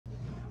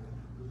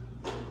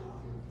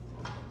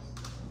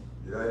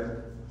Did I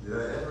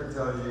ever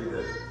tell you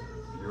that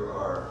you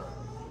are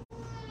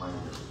my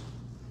hero?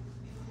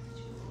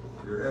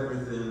 You're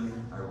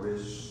everything I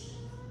wish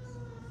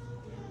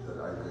that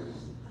I could be.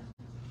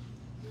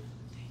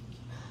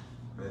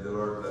 May the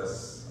Lord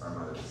bless our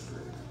mothers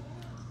today.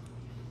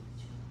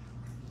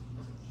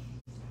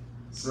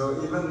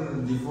 So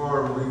even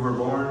before we were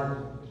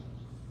born,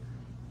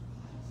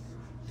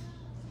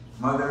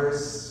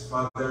 mothers,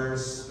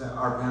 fathers,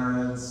 our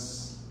parents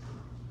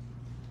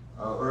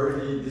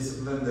already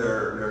disciplined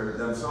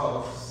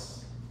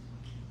themselves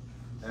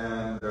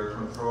and their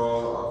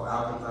control of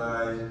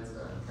appetite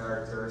and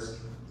characters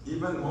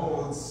even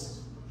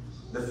molds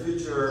the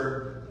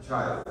future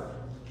child.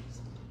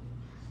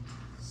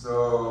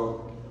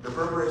 So the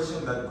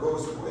preparation that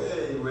goes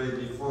way, way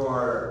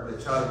before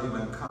the child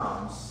even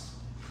comes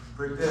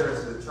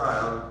prepares the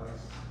child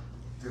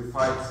to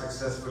fight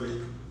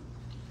successfully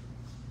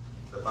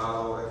the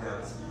battle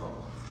against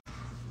evil.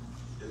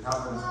 It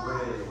happens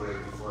way, way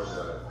before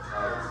the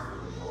child is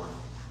really born.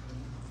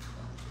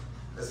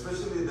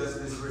 Especially does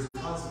this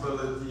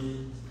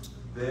responsibility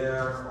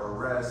bear or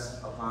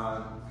rest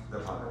upon the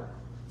mother.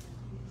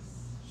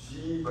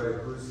 She, by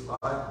whose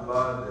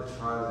lifeblood the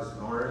child is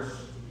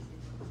nourished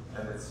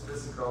and its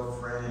physical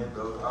frame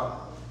built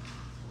up,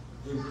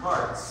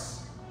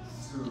 imparts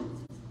to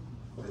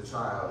the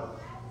child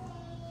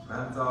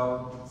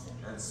mental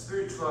and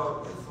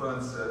spiritual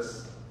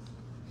influences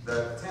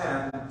that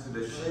tend to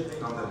the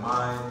shaping of the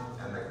mind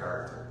and the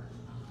character.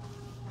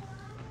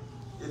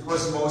 It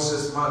was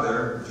Moses'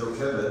 mother,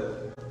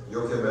 Jochebed,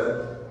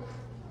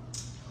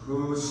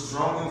 who,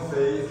 strong in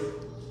faith,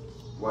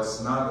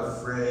 was not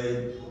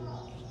afraid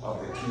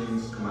of the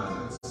king's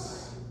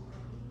commandments,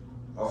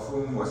 of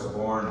whom was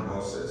born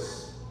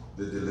Moses,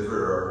 the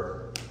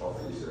deliverer of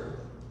Israel.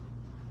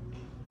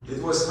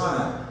 It was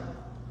Hannah,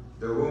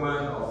 the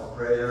woman of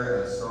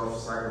prayer and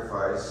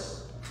self-sacrifice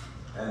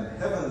and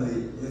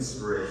heavenly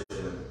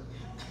inspiration,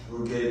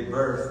 who gave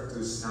birth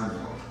to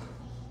Samuel,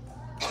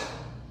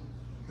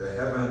 the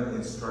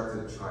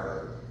heaven-instructed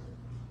child,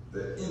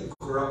 the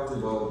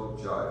incorruptible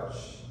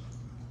judge,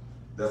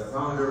 the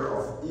founder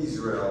of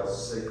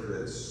Israel's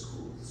sacred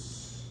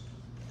schools.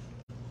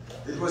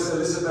 It was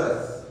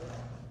Elizabeth,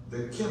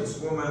 the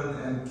kinswoman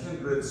and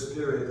kindred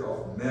spirit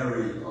of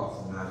Mary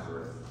of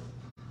Nazareth,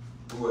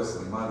 who was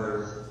the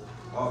mother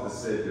of the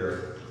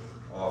Savior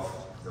of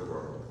the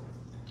world.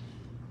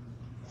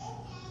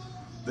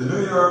 The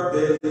New York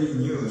Daily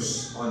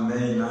News on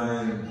May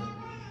 9,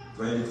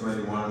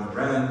 2021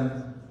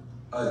 ran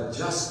a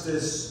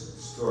justice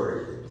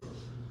story,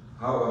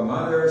 how a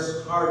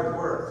mother's hard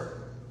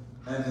work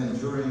and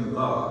enduring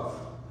love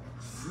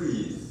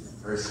freed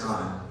her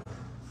son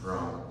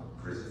from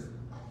prison.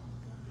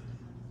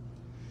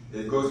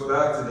 It goes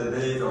back to the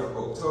date of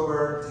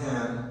October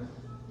 10,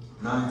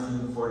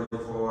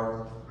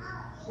 1944,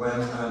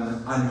 when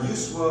an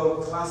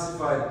unusual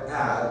classified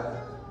ad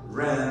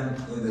ran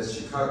in the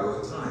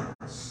Chicago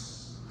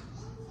Times.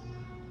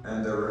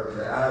 And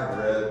the ad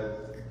read,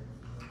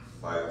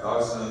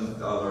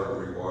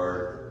 $5,000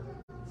 reward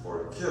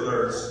for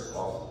killers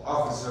of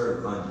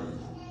Officer Lundy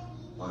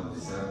on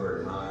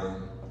December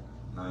 9,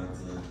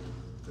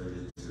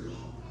 1932.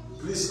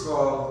 Please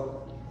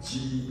call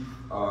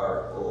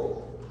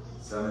GRO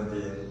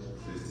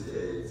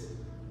 1758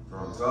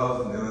 from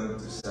 12 noon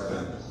to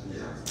 7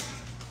 p.m.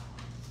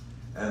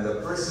 And the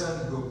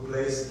person who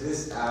placed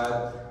this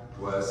ad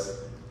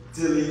was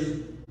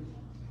Tilly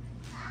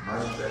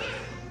Marszek.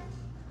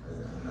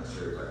 I'm not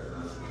sure if I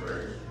pronounced it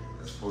right.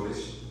 It's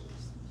Polish.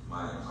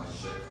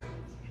 Marszek.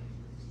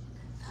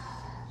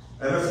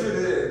 And a few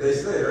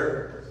days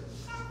later,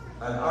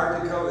 an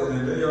article in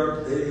the New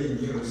York Daily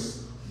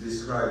News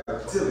described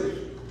Tilly,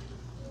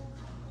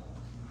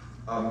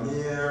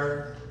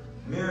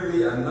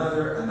 merely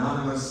another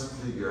anonymous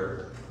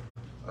figure,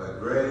 a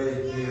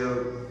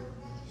gray-haired,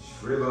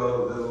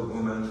 shriveled little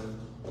woman,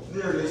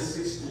 nearly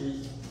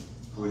 60,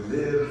 who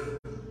lived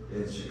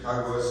in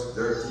Chicago's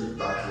dirty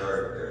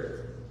backyard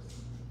area.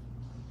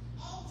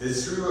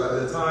 It's true, at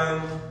the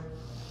time,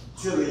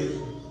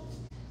 Tilly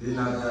did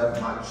not have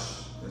much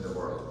in the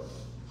world.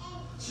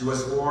 She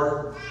was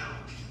poor.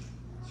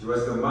 She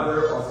was the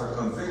mother of a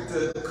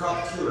convicted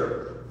cop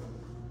killer.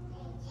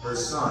 Her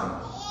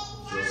son,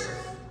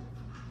 Joseph,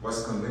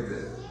 was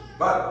convicted.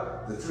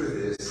 But the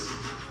truth is,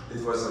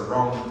 it was a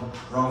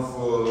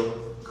wrongful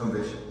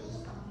conviction,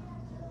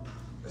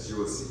 as you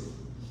will see.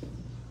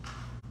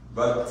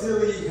 But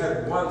Tilly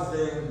had one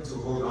thing to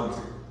hold on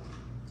to.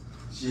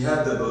 She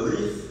had the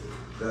belief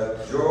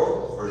that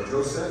Joe, or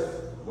Joseph,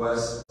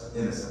 was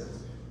innocent.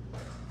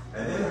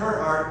 And in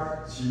her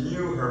heart, she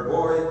knew her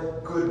boy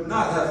could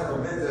not have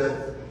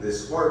committed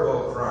this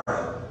horrible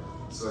crime.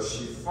 So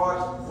she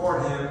fought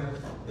for him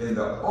in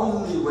the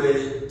only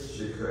way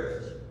she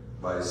could,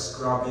 by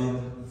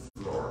scrubbing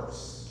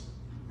floors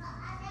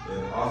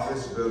in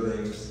office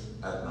buildings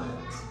at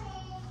night.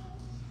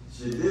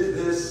 She did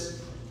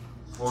this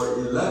for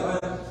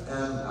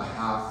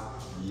 11.5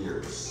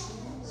 years,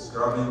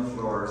 scrubbing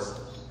floors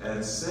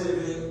and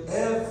saving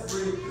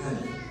every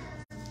penny.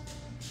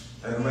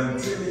 And when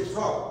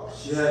thought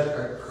she had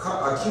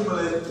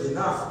accumulated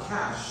enough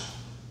cash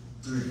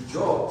to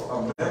jolt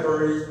a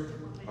memory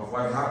of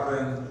what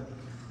happened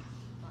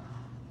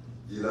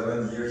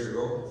 11 years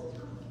ago,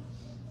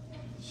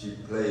 she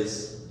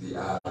placed the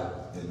ad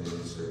in the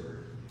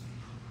newspaper.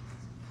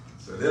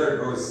 So there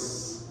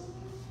goes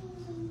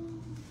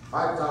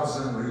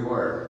 5,000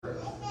 reward.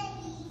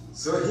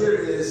 So here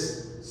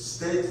is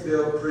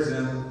Stateville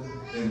Prison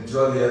in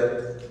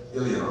Joliet,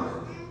 Illinois,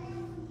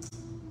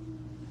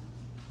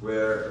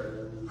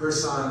 where her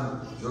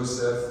son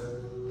Joseph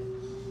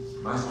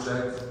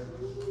Maschek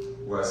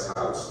was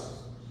housed.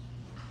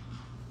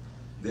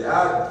 The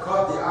ad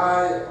caught the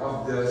eye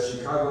of the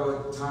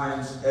Chicago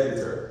Times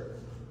editor,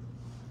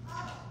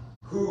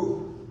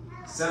 who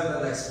sent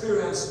an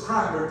experienced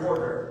crime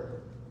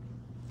reporter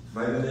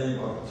by the name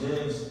of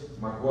James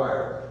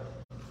McGuire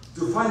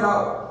to find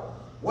out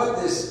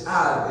what this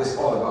ad is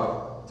all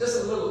about.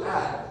 Just a little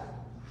ad,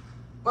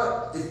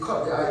 but it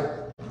caught the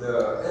eye of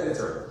the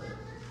editor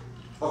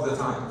of the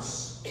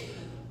Times.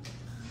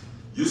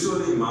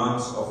 Usually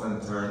moms often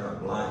turn a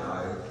blind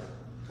eye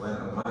when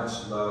a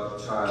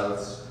much-loved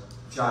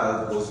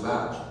child goes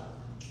bad,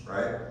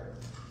 right?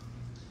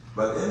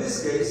 But in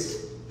this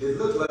case, it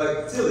looked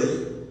like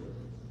Tilly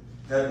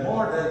had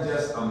more than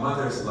just a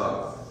mother's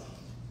love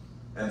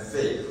and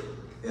faith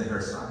in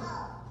her son.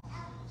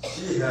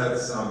 She had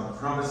some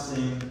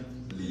promising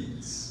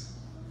leads.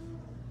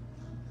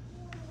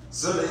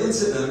 So the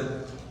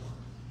incident,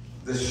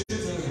 the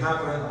shooting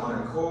happened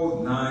on a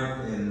cold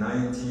night in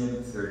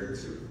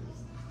 1932.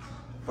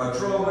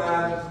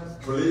 Patrolman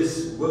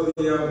Police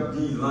William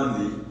D.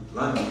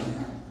 Lundy,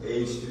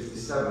 age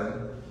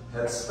 57,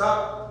 had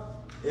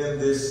stopped in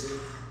this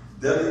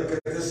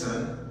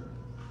delicatessen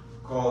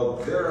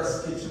called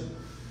Vera's Kitchen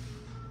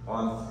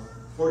on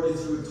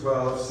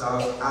 4212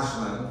 South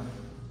Ashland.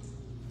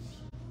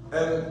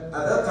 And at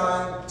that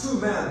time, two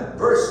men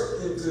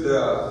burst into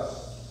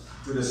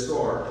the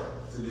store,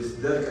 to this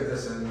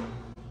delicatessen,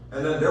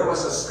 and then there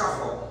was a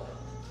scuffle,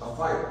 a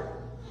fight.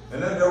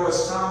 And then there was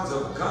sounds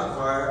of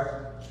gunfire,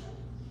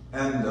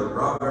 and the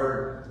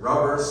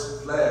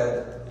robbers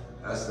fled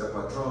as the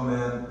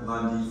patrolman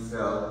Lundy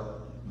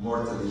fell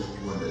mortally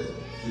wounded.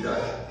 He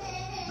died.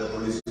 The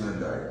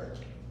policeman died.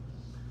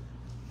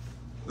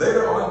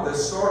 Later on, the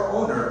store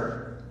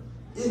owner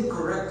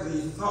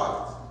incorrectly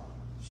thought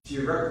she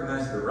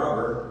recognized the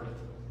robber,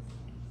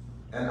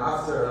 and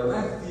after a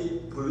lengthy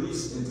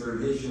police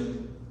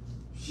interrogation,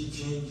 she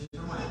changed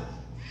her mind.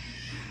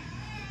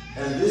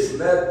 And this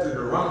led to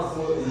the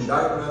wrongful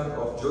indictment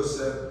of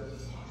Joseph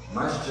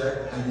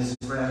Maschek and his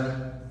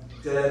friend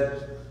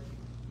Ted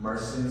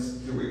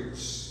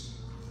Marcinkiewicz.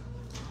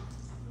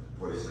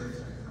 Police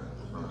names,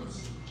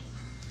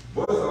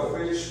 both of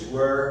which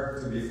were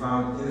to be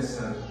found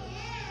innocent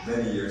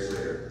many years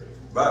later.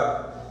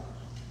 But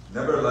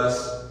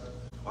nevertheless,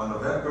 on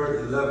November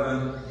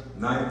 11,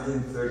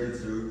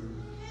 1932,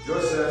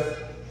 Joseph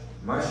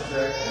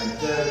Maschek and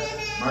Ted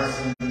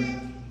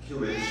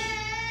Marcinkiewicz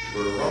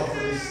were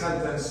wrongfully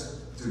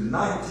sentenced to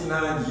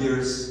 99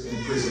 years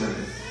in prison,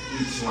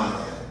 each one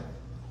of them.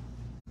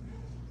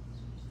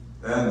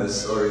 And the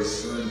story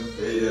soon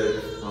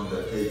faded from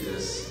the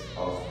pages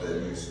of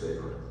the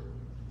newspaper.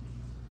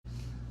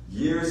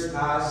 Years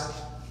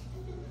passed,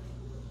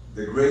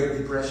 the Great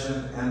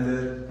Depression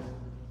ended,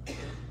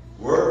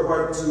 World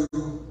War II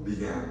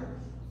began,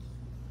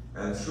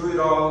 and through it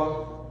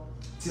all,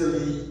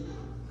 Tilly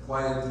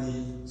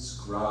quietly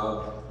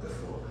scrubbed the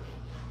floor.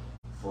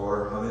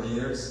 For how many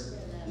years?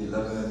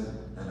 11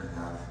 and a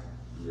half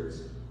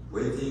years.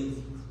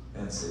 Waiting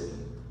and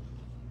saving.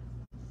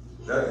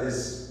 That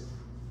is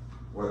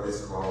what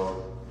is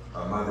called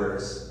a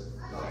mother's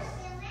love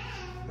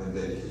and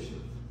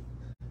dedication.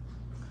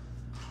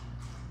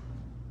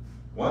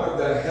 One of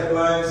the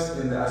headlines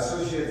in the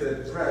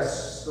Associated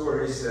Press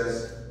story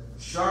says,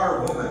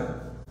 "Shar woman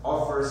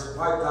offers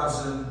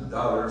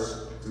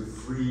 $5,000 to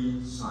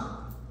free son."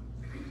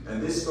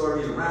 And this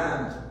story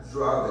ran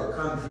throughout the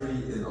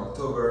country in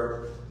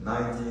October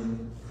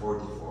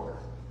 1944.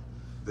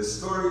 The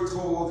story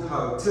told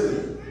how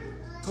Tilly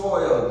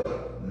toiled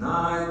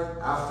night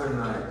after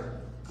night,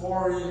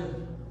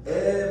 pouring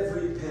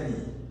every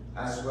penny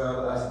as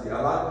well as the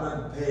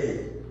allotment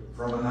paid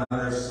from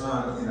another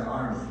son in the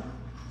army.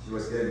 She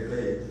was getting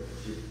paid.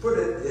 She put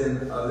it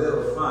in a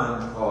little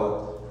fund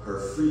called her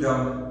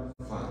Freedom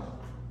Fund.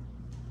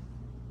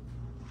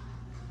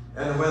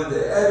 And when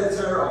the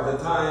editor of the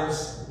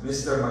Times,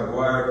 Mr.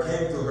 McGuire,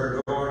 came to her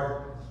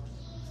door,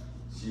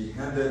 she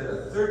handed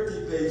a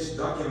 30-page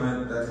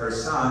document that her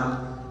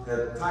son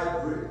had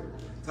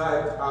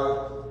typed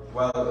out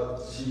while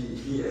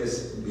he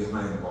is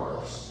behind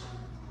bars.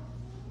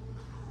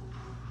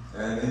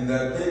 And in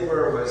that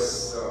paper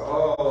was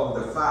all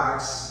the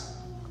facts,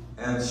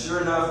 and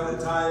sure enough, the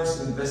Times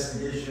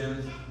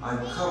investigation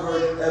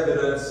uncovered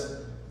evidence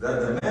that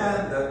the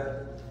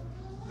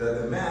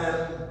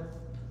man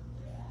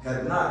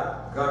had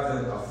not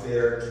gotten a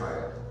fair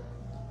trial.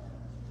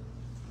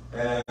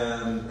 And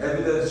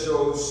evidence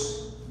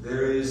shows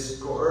there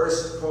is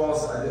coerced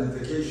false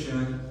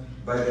identification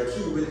by the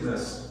key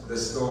witness, the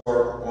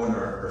store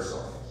owner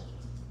herself,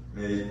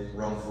 made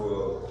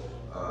wrongful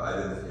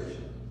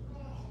identification.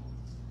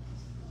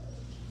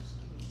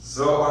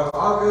 So on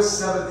August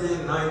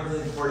 17,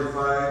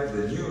 1945,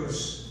 the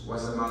news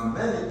was among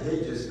many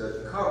pages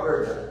that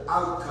covered the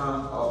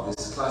outcome of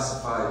this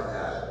classified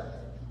ad.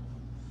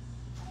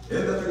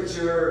 In the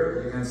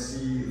picture, you can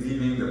see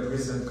leaving the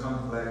prison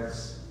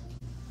complex,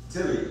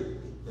 Tilly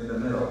in the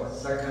middle,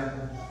 second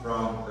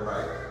from the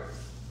right.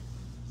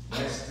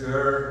 Next to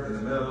her in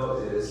the middle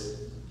is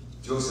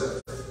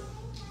Joseph,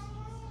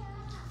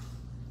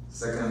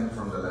 second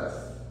from the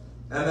left.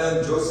 And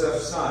then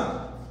Joseph's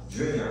son,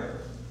 Junior,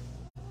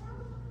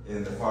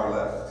 in the far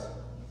left.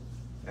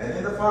 And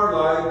in the far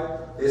right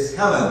is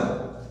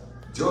Helen,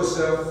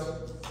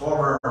 Joseph's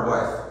former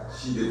wife.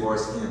 She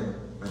divorced him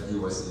when he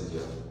was in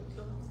jail.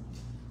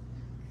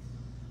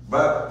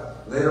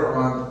 But later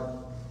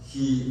on,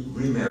 he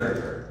remarried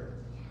her.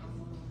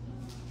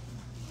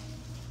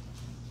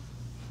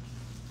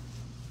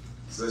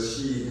 So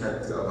she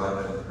had to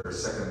abandon her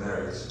second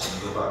marriage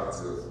and go back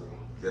to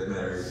get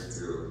married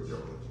to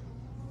Joe.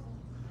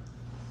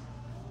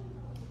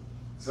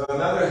 So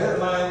another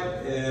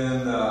headline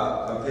in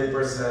a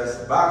paper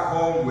says, "Back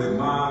home with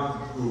mom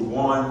who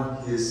won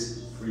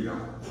his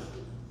freedom."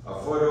 A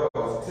photo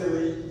of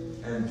Tilly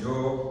and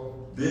Joe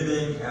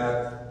beaming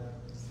at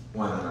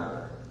one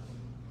another.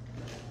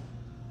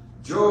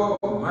 Joe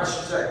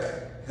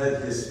Maschek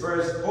had his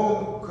first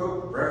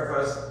home-cooked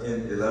breakfast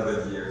in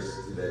 11 years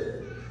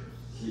today.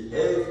 He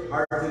ate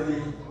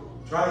heartily,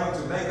 trying to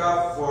make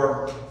up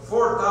for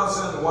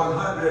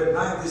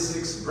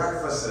 4,196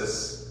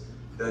 breakfasts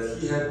that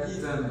he had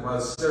eaten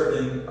while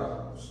serving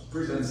a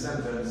prison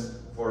sentence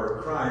for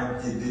a crime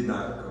he did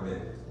not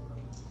commit.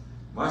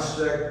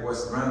 Maschek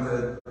was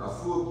granted a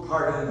full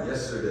pardon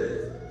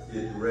yesterday,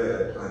 it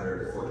read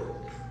under the photo.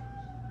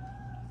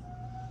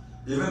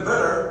 Even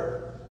better,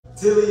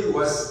 Tilly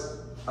was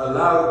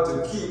allowed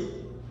to keep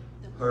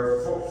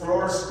her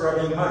floor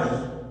scrubbing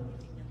money.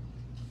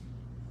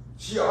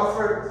 She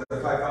offered the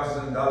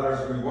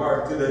 $5,000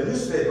 reward to the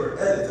newspaper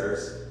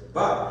editors,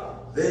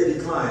 but they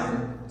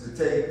declined to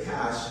take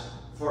cash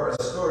for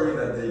a story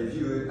that they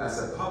viewed as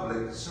a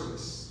public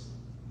service.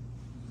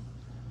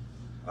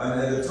 An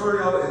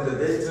editorial in the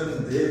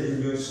Dayton Daily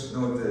News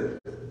noted,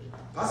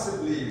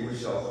 "Possibly we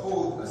shall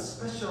hold a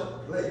special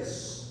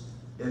place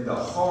in the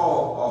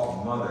Hall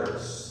of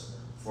Mothers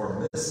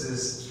for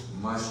Mrs.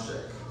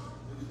 Maschek.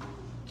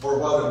 For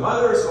while the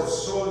mothers of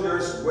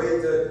soldiers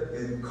waited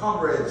in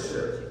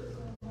comradeship,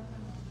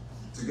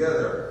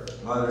 together,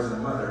 mothers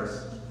and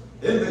mothers,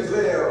 in the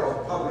glare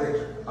of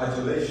public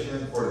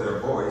adulation for their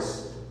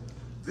boys,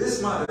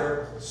 this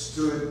mother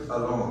stood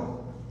alone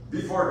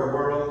before the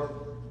world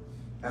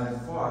and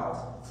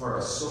fought for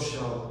a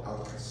social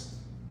outcast."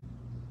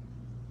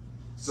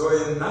 So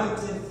in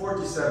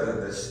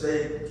 1947, the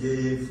state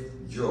gave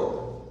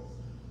Joe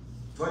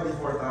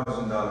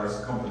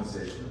 $24,000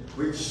 compensation,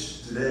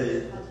 which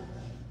today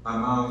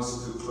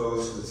amounts to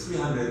close to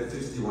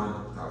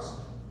 $351,000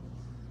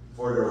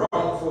 for the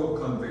wrongful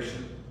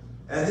conviction.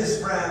 And his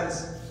friend,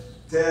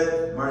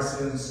 Ted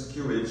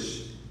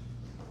Marcinkiewicz,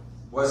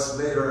 was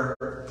later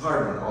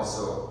pardoned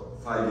also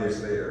 5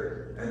 years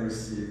later and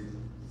received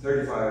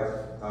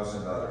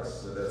 $35,000.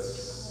 So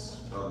that's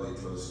probably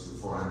close to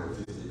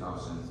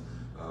 $450,000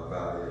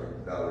 value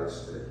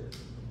dollars today.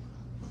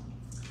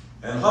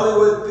 And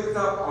Hollywood picked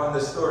up on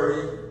the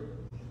story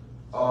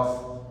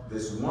of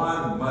this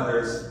one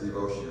mother's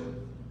devotion.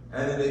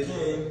 And it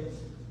became,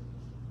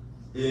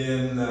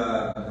 in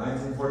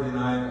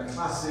 1949, a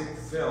classic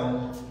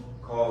film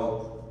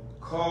called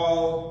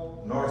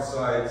Call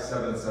Northside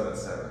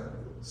 777,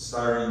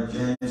 starring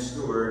James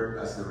Stewart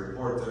as the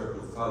reporter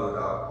who followed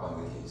up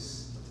on the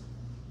case.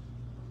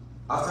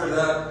 After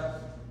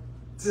that,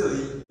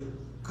 Tilly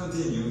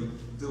continued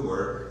to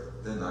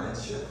work the night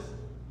shift,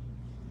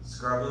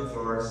 scrubbing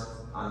floors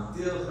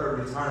until her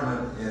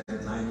retirement in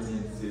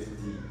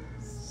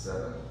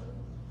 1957,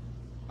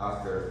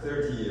 after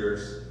 30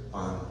 years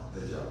on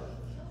the job.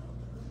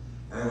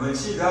 And when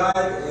she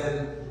died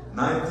in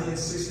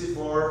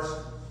 1964,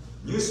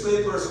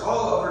 newspapers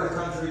all over the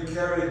country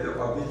carried the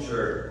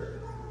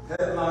obituary.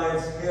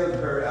 Headlines hailed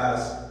her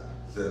as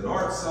the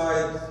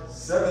Northside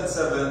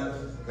 77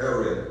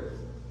 heroine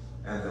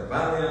and the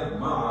valiant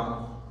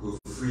mom who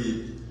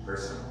freed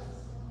herself.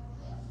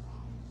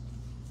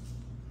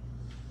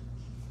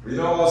 We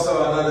know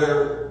also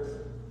another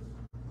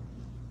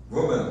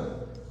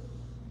woman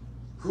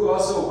who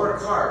also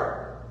worked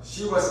hard.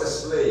 She was a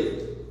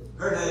slave.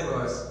 Her name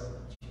was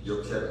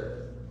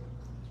Jochebed,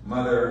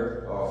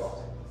 mother of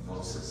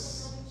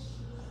Moses.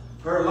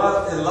 Her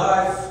lot in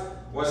life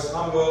was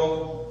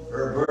humble,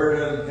 her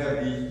burden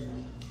heavy,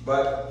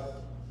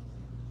 but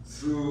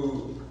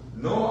through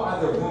no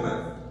other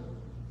woman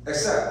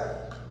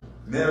except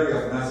Mary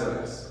of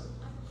Nazareth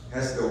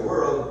has the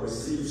world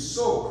received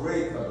so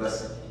great a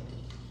blessing.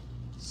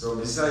 So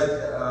besides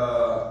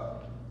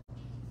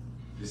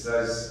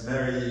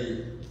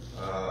Mary,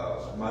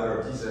 mother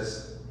of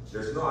Jesus,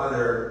 there's no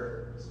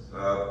other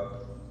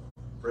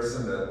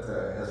person that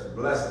has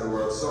blessed the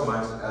world so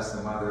much as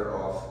the mother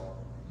of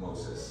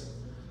Moses.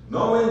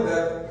 Knowing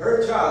that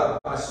her child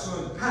must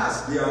soon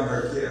pass beyond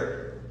her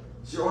care,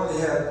 she only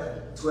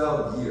had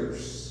 12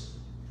 years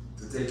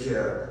to take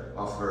care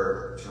of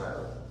her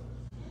child.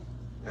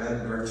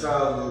 And her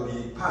child will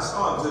be passed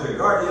on to the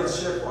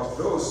guardianship of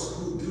those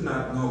who do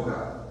not know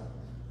God.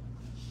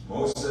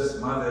 Moses'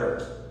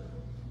 mother,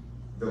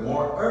 the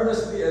more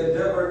earnestly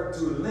endeavored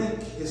to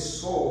link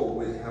his soul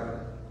with heaven.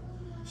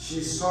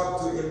 She sought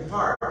to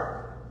impart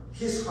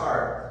his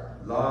heart,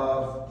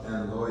 love,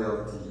 and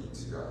loyalty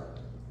to God.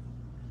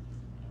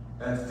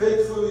 And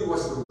faithfully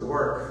was the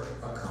work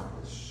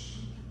accomplished.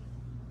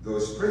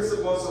 Those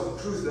principles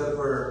of truth that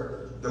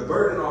were the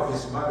burden of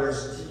his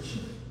mother's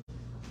teaching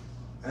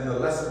and the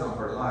lesson of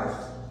her life,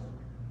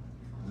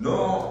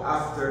 no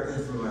after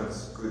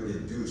influence could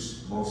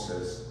induce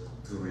Moses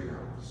to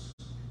renounce.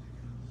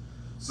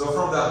 So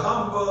from the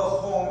humble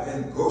home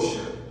in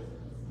Goshen,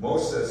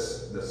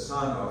 Moses, the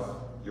son of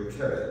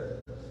Yochebed,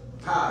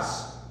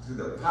 passed to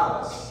the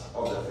palace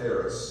of the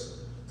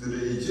Pharaohs, to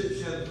the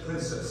Egyptian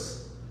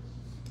princess,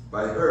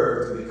 by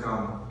her to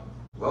become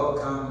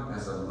welcome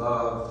as a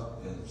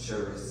loved and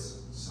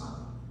cherished son.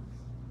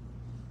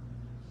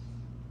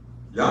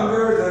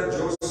 Younger than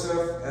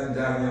Joseph and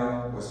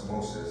Daniel was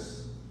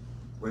Moses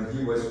when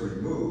he was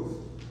removed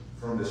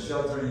from the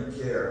sheltering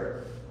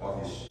care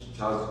of his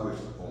childhood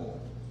home.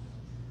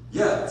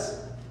 Yet,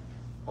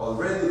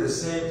 already the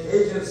same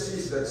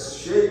agencies that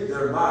shaped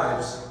their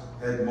lives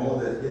had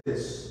molded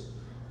his.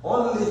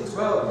 Only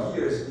 12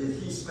 years did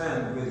he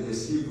spend with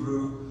his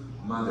Hebrew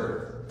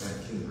mother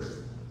and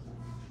kindred.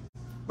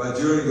 But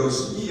during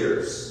those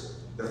years,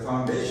 the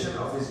foundation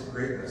of his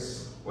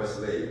greatness was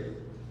laid.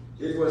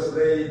 It was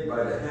laid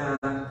by the hand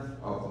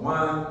of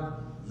one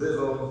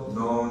little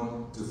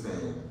known to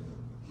fame,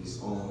 his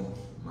own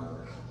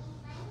mother.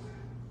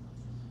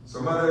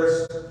 So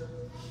mothers,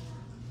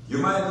 you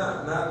might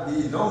not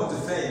be known to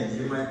fame.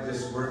 You might be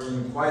just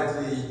working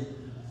quietly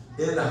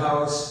in the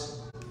house,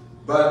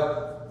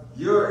 but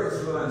your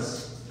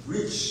influence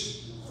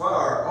reached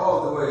far,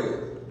 all the way,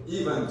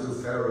 even to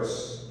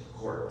Pharaoh's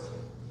court,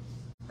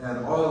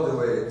 and all the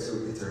way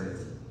to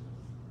eternity.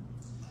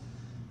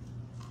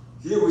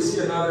 Here we see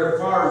another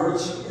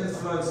far-reaching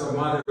influence of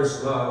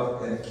mother's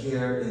love and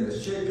care in the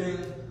shaping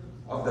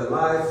of the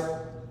life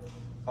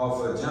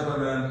of a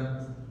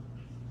gentleman,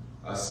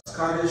 a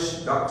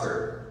Scottish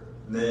doctor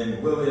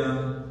named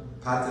William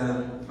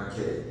Paton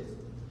Mackay,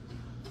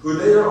 who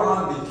later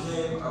on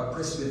became a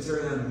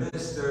Presbyterian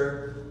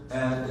minister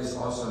and is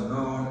also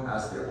known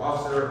as the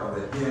author of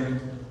the hymn,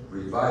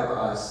 "Revive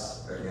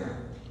Us Again."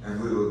 And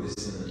we will be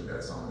singing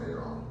that song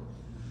later on.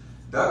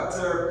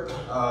 Dr.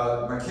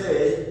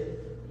 Mackay,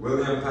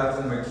 William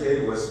Paton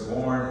Mackay, was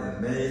born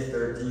in May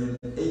 13,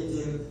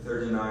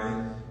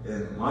 1839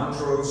 in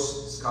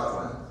Montrose,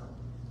 Scotland.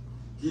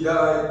 He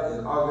died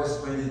in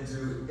August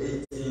 22,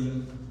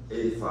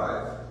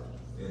 1885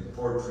 in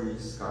Portree,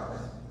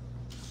 Scotland.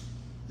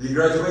 He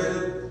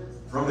graduated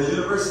from the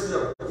University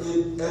of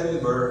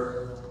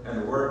Edinburgh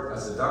and worked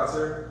as a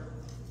doctor.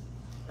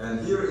 And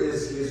here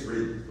is his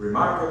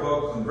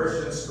remarkable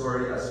conversion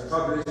story as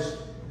published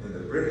in the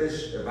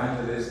British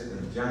Evangelist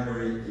in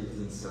January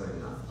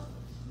 1879.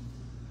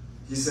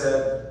 He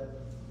said,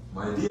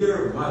 "My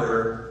dear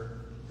mother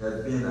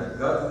had been a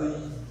godly,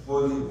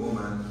 holy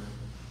woman,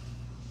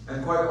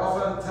 and quite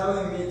often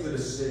telling me to the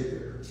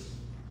Savior.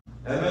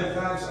 And many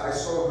times I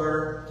saw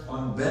her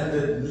on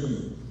bended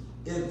knee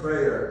in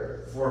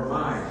prayer for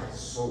my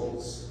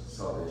soul's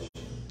salvation.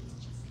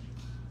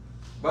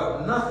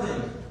 But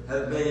nothing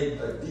had made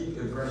a deep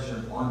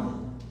impression on me.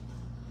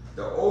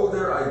 The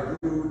older I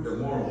grew, the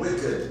more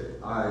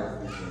wicked I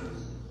became.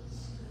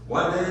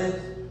 One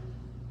day,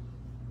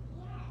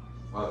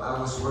 while I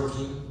was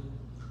working,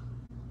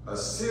 a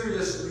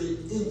seriously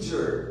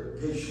injured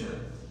patient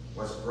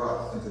was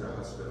brought into the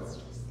hospital.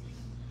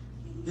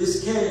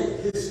 His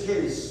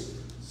case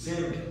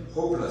seemed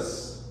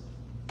hopeless.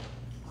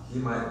 He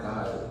might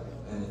die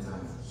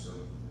anytime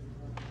soon.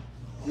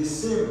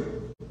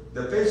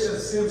 The patient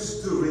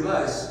seems to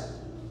realize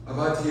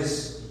about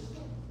his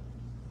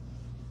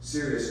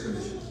serious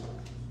condition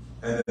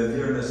and the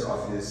nearness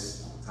of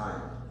his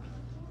time.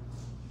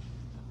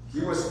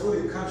 He was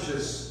fully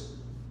conscious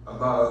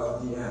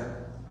about the end.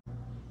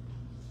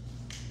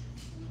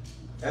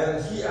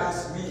 And he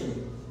asked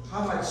me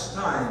how much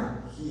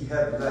time he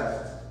had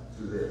left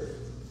to live.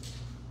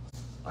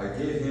 I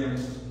gave him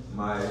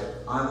my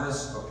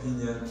honest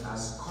opinion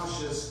as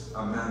cautious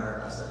a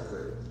manner as I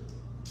could.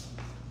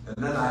 And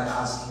then I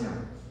asked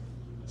him,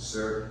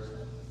 "Sir,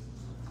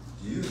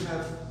 do you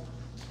have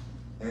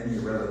any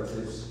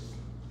relatives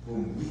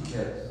whom we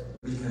can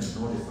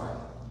notify?"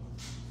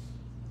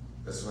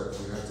 That's what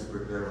we have to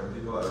prepare when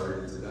people are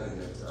ready to die.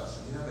 You have to ask,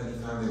 "Do you have any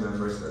family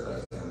members that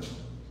I can,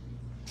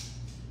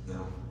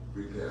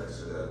 prepare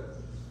so that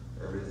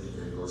everything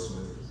can go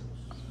smoothly?"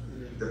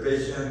 The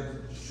patient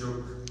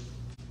shook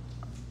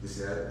his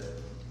head.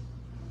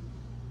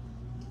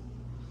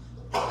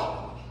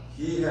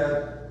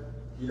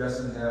 He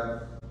doesn't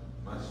have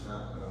much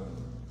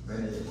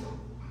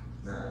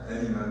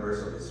any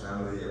members of his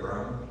family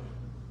around.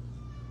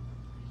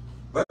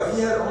 But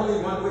he had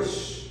only one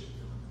wish.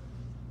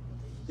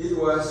 It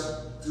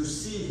was to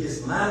see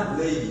his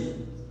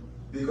landlady,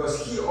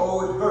 because he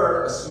owed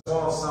her a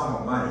small sum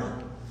of money,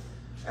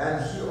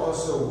 and he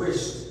also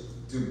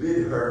wished to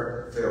bid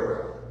her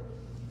farewell.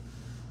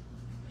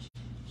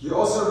 He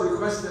also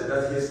requested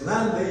that his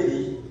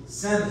landlady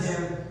send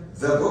him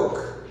the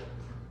book.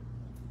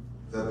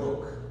 The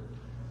book.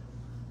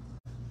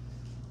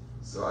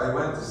 So I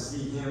went to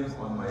see him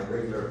on my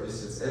regular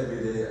visits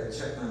every day. I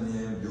checked on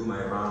him, do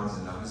my rounds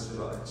in the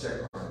hospital. I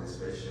check on this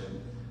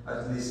patient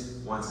at least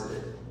once a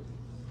day.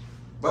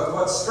 But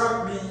what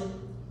struck me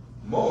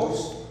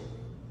most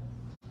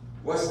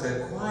was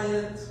the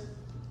quiet,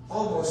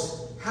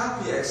 almost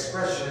happy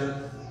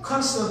expression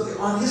constantly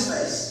on his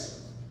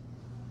face.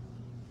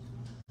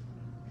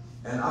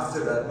 And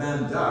after that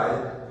man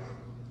died,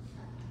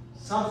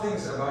 some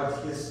things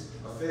about his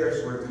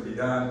affairs were to be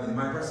done in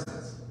my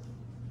presence.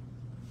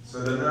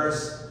 So the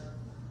nurse,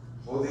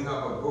 holding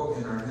up a book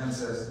in her hand,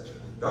 says,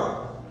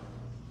 "Doc,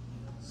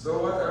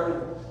 so what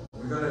are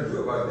we going to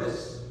do about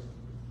this?"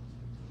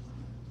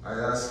 I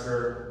asked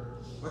her,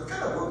 "What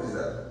kind of book is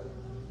that?"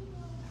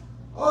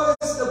 "Oh,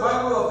 it's the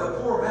Bible of the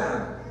poor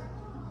man.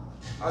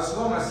 As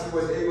long as he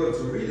was able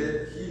to read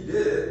it, he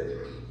did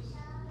it.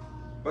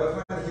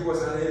 But when he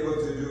was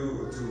unable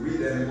to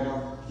read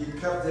anymore, he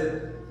kept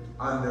it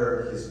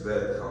under his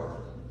bed cover."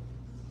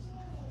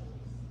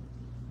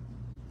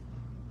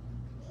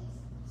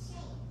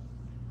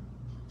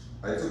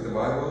 I took the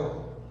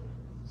Bible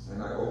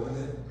and I opened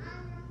it,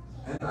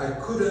 and I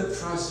couldn't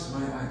trust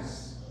my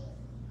eyes.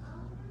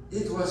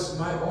 It was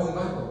my own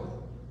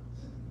Bible.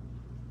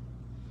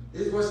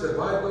 It was the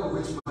Bible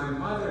which my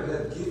mother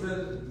had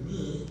given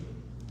me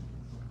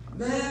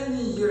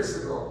many years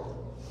ago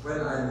when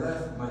I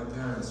left my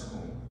parents'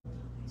 home,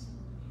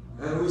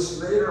 and which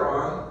later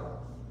on,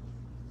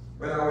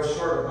 when I was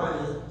short of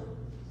money,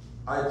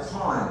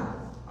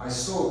 I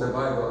sold the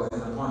Bible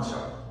in a pawn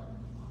shop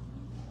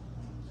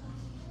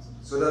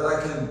so that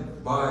I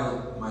can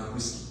buy my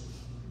whiskey.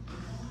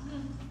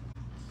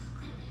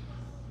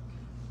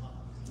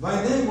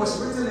 My name was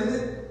written in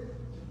it,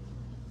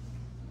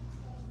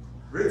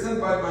 written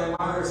by my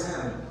mother's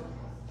hand.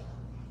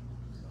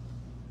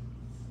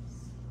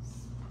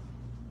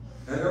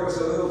 And there was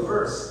a little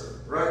verse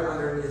right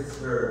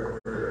underneath her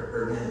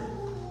name.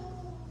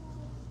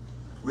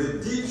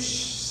 With deep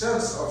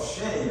sense of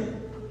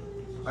shame,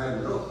 I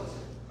looked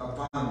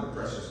upon the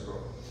precious book.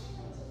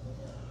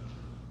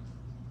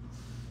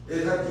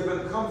 It had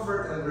given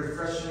comfort and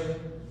refreshing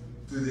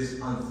to this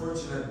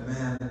unfortunate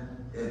man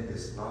in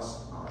his last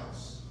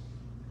hours.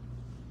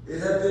 It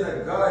had been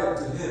a guide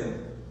to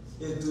him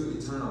into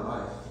eternal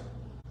life,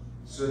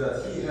 so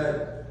that he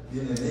had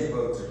been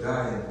enabled to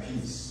die in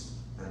peace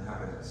and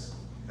happiness.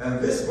 And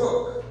this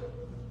book,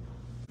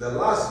 the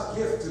last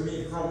gift to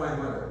me from my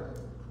mother,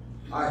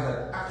 I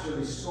had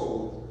actually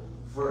sold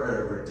for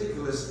a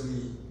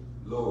ridiculously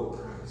low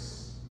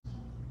price.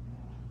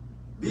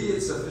 Be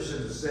it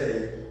sufficient to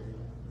say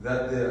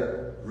that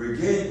the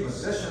regained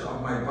possession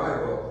of my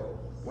Bible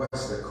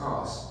was the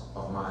cause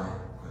of my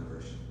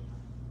conversion.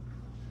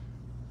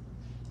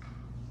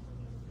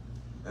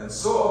 And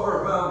so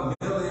overwhelmed,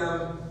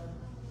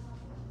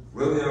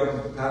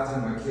 William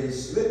Patton McKay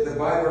slipped the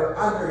Bible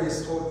under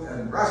his coat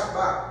and rushed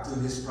back to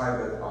his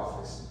private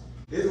office.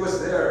 It was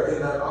there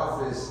in that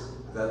office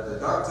that the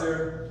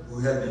doctor, who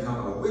had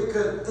become a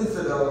wicked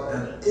infidel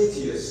and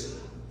atheist,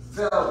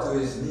 fell to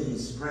his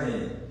knees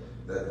praying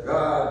that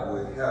God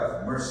would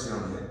have mercy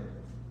on him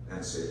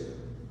and save him.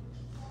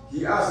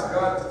 He asked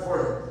God to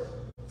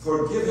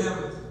forgive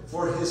him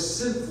for his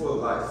sinful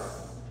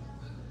life.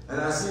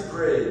 And as he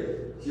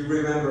prayed, he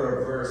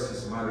remembered a verse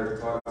his mother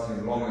taught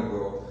him long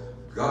ago: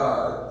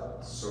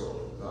 God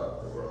so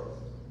loved the world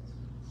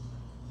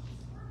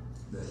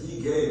that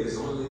he gave his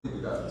only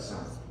begotten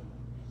Son,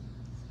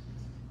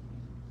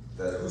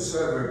 that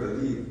whosoever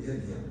believed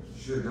in him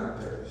should not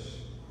perish,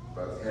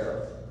 but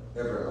have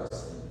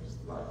everlasting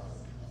life.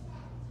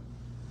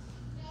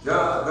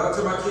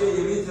 Dr. McKay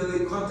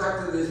immediately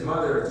contacted his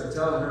mother to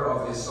tell her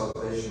of his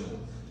salvation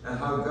and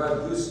how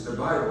God used the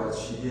Bible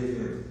she gave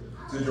him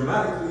to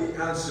dramatically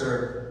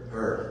answer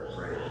her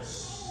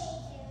prayers.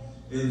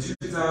 In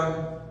due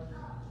time,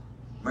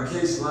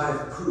 McKay's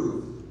life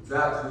proved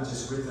that which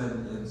is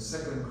written in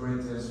 2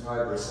 Corinthians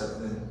 5 verse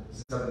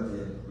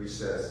 17, which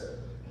says,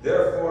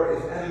 "Therefore,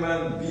 if any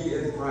man be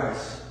in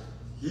Christ,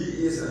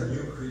 he is a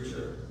new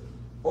creature.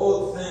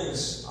 Old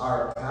things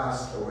are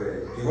passed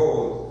away.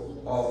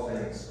 Behold, all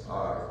things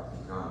are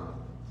become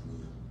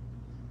new."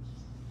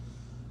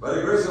 By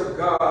the grace of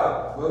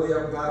God,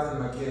 William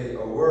Patton McKay,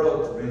 a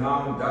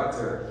world-renowned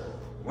doctor,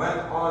 went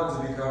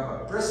on to become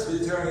a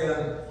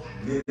Presbyterian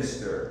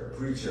minister,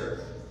 preacher,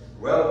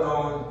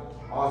 well-known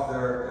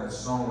author and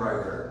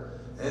songwriter.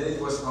 And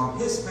it was from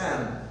his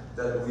pen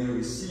that we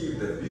received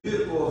the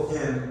beautiful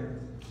hymn,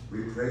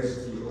 "We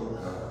praise thee, O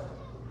God,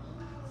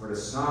 for the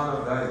Son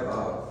of thy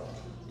love,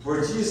 for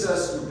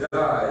Jesus who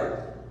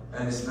died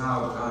and is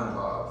now gone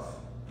above.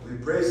 We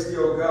praise thee,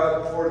 O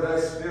God, for thy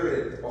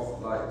Spirit of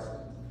light,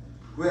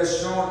 who has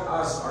shown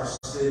us our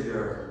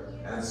Savior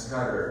and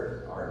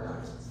scattered our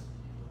night.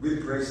 We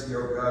praise thee,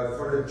 O God,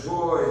 for the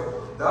joy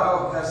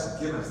thou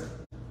hast given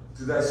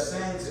to thy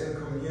saints in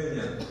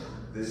communion,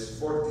 this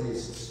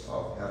foretastes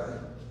of heaven.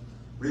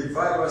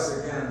 Revive us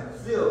again,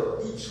 fill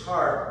each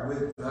heart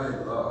with thy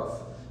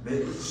love.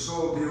 May each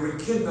soul be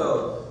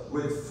rekindled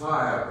with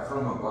fire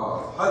from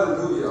above.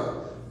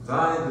 Hallelujah,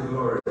 thine the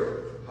glory.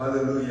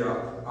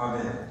 Hallelujah,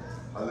 amen.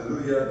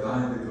 Hallelujah,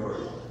 thine the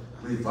glory.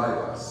 Revive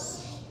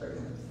us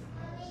again.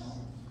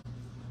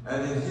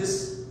 And in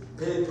his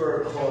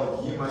paper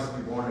called Ye Must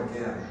Be Born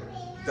Again,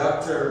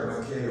 Dr.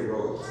 McKay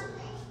wrote,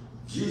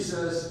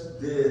 Jesus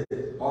did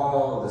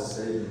all the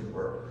saving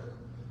work.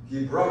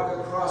 He brought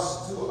the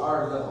cross to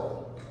our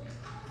level.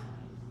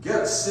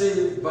 Get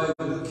saved by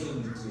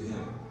looking to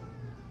him.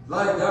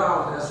 Lie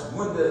down as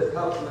wounded,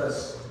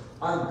 helpless,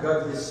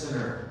 ungodly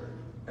sinner,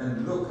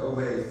 and look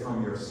away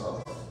from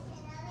yourself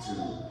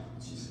to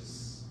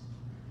Jesus.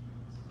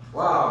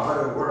 Wow,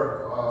 what a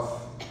work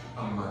of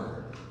a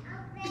mother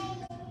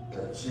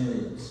that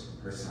changed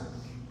her son.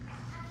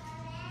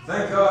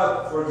 Thank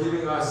God for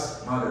giving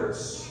us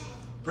mothers.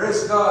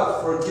 Praise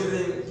God for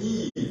giving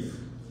Eve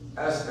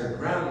as the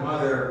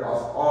grandmother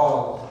of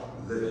all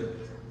living.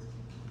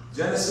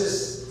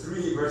 Genesis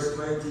 3 verse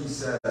 20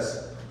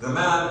 says, the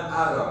man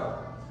Adam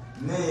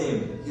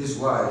named his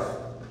wife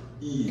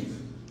Eve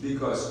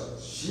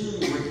because she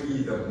would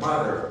be the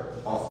mother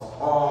of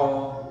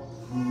all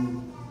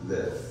who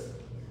live.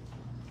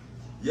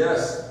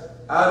 Yes,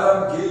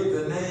 Adam gave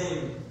the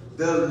name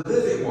the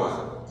living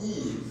one,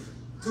 Eve,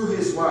 to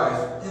his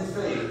wife in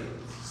faith,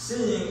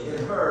 seeing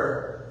in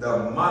her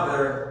the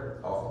mother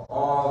of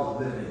all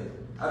living,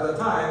 at a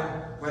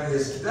time when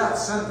his death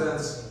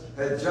sentence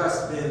had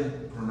just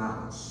been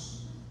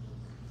pronounced.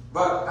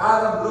 But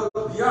Adam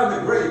looked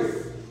beyond the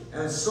grave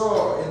and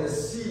saw in the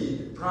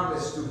seed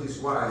promised to his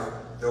wife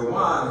the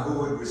one who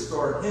would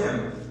restore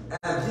him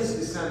and his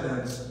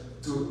descendants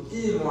to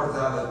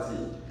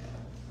immortality,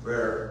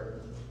 where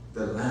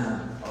the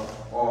Lamb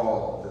of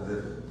all the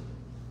living.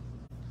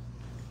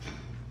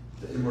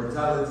 The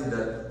immortality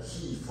that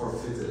he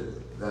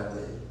forfeited that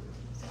day.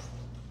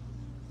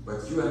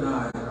 But you and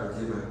I are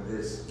given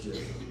this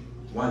gift.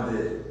 One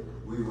day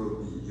we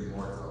will be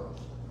immortal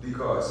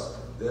because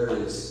there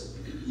is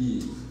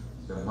Eve,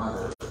 the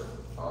mother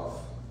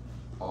of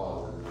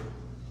all the living.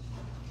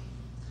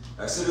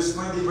 Exodus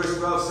 20 verse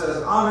 12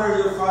 says, honor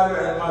your father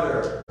and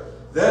mother,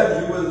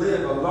 then you will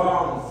live a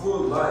long,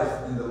 full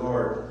life in the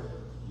Lord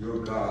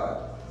your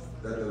God,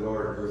 that the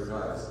Lord your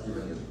God has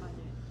given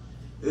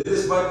you. It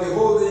is by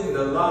beholding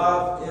the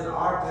love in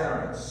our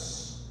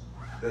parents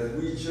that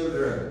we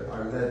children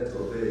are led to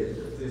obey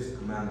the fifth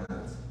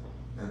commandment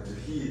and to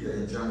heed the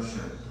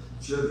injunction,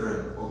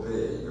 children,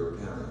 obey your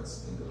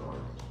parents in the Lord.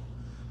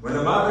 When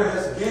a mother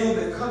has gained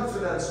the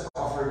confidence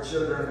of her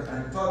children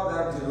and taught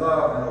them to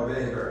love and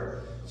obey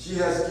her, she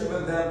has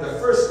given them the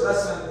first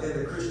lesson in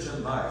the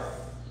Christian life.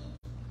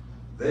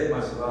 They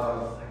must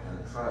love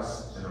and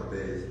trust and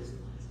obey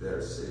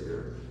their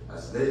Savior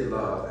as they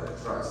love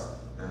and trust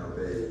and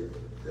obey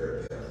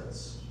their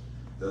parents.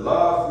 The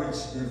love which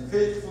in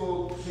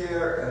faithful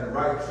care and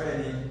right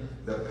training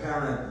the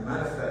parent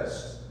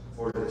manifests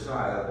for the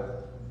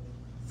child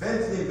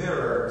faintly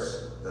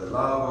mirrors the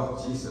love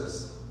of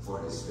Jesus for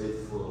his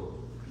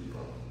faithful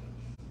people.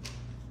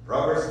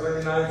 Proverbs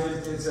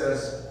 29:15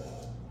 says,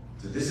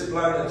 to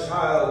discipline a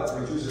child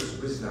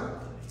produces wisdom,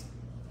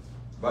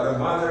 but a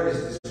mother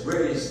is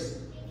disgraced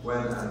by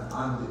an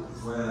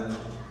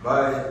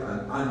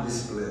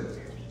undisciplined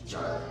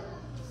child.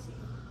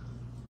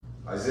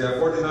 Isaiah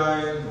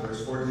 49,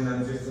 verse 14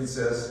 and 15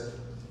 says,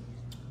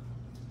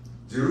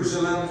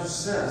 Jerusalem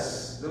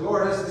says, the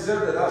Lord has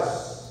deserted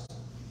us.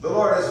 The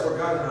Lord has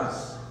forgotten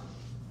us.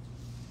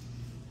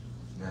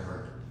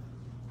 Never.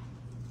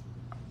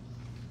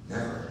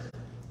 Never.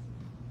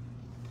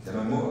 Can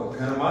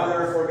a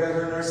mother forget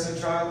her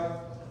nursing child?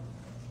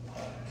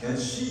 Can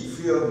she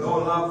feel no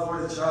love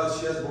for the child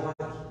she has born?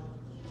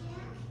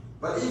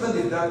 But even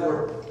if that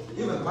were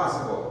even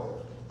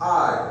possible,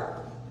 I,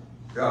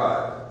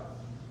 God,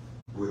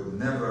 would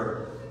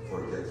never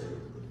forget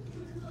you.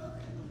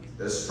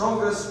 The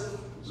strongest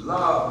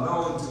love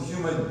known to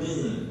human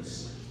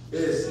beings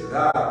is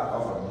that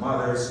of a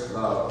mother's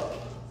love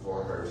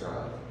for her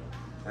child.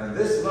 And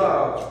this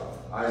love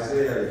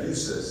Isaiah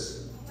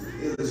uses to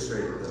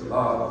illustrate the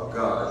love of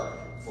God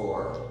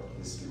for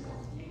his people.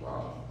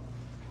 Wow.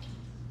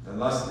 And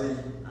lastly,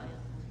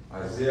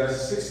 Isaiah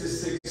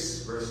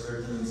 66 verse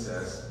 13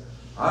 says,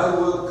 I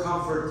will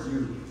comfort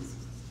you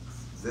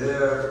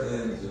there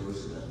in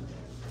Jerusalem.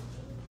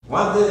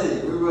 One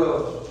day we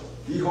will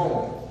be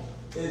home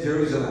in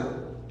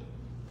Jerusalem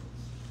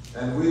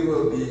and we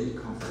will be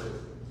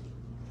comforted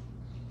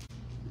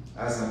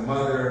as a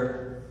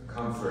mother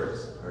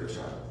comforts her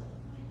child.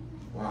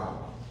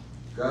 Wow.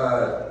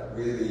 God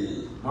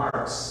really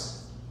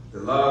marks the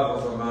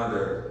love of a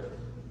mother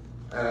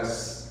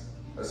as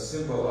a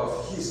symbol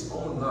of his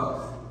own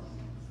love,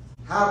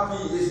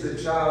 Happy is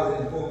the child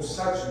in whom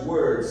such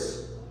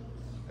words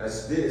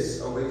as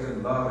this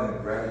awaken love and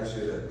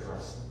gratitude and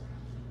trust.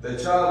 The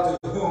child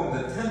to whom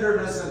the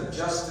tenderness and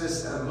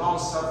justice and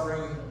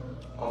long-suffering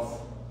of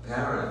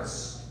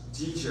parents,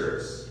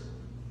 teachers,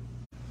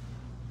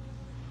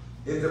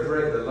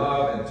 interpret the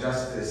love and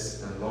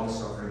justice and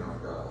long-suffering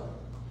of God.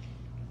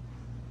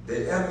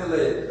 They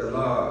emulate the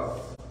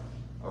love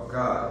of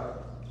God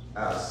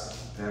as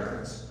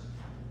parents.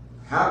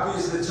 Happy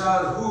is the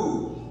child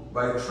who,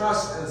 by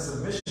trust and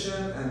submission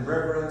and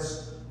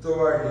reverence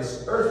toward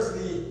his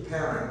earthly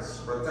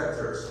parents,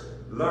 protectors,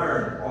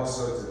 learn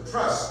also to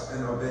trust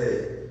and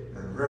obey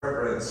and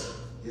reverence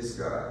his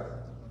God.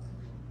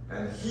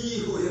 And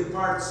he who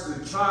imparts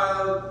to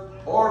child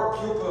or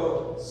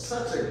pupil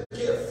such a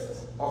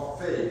gift of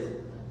faith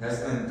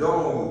has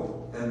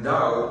endowed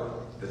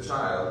the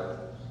child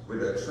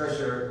with a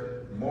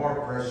treasure more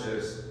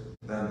precious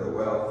than the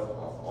wealth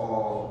of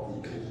all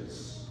the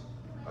ages,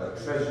 a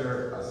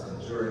treasure as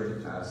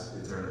enduring as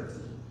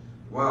eternity.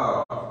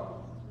 Wow,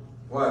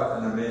 what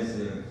an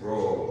amazing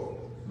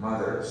role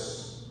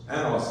mothers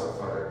and also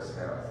fathers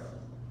have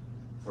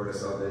for the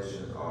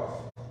salvation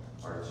of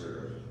our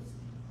children.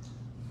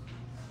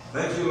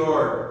 Thank you,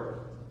 Lord,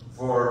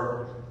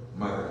 for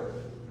mother.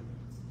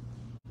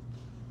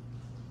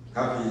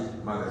 Happy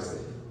Mother's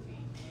Day.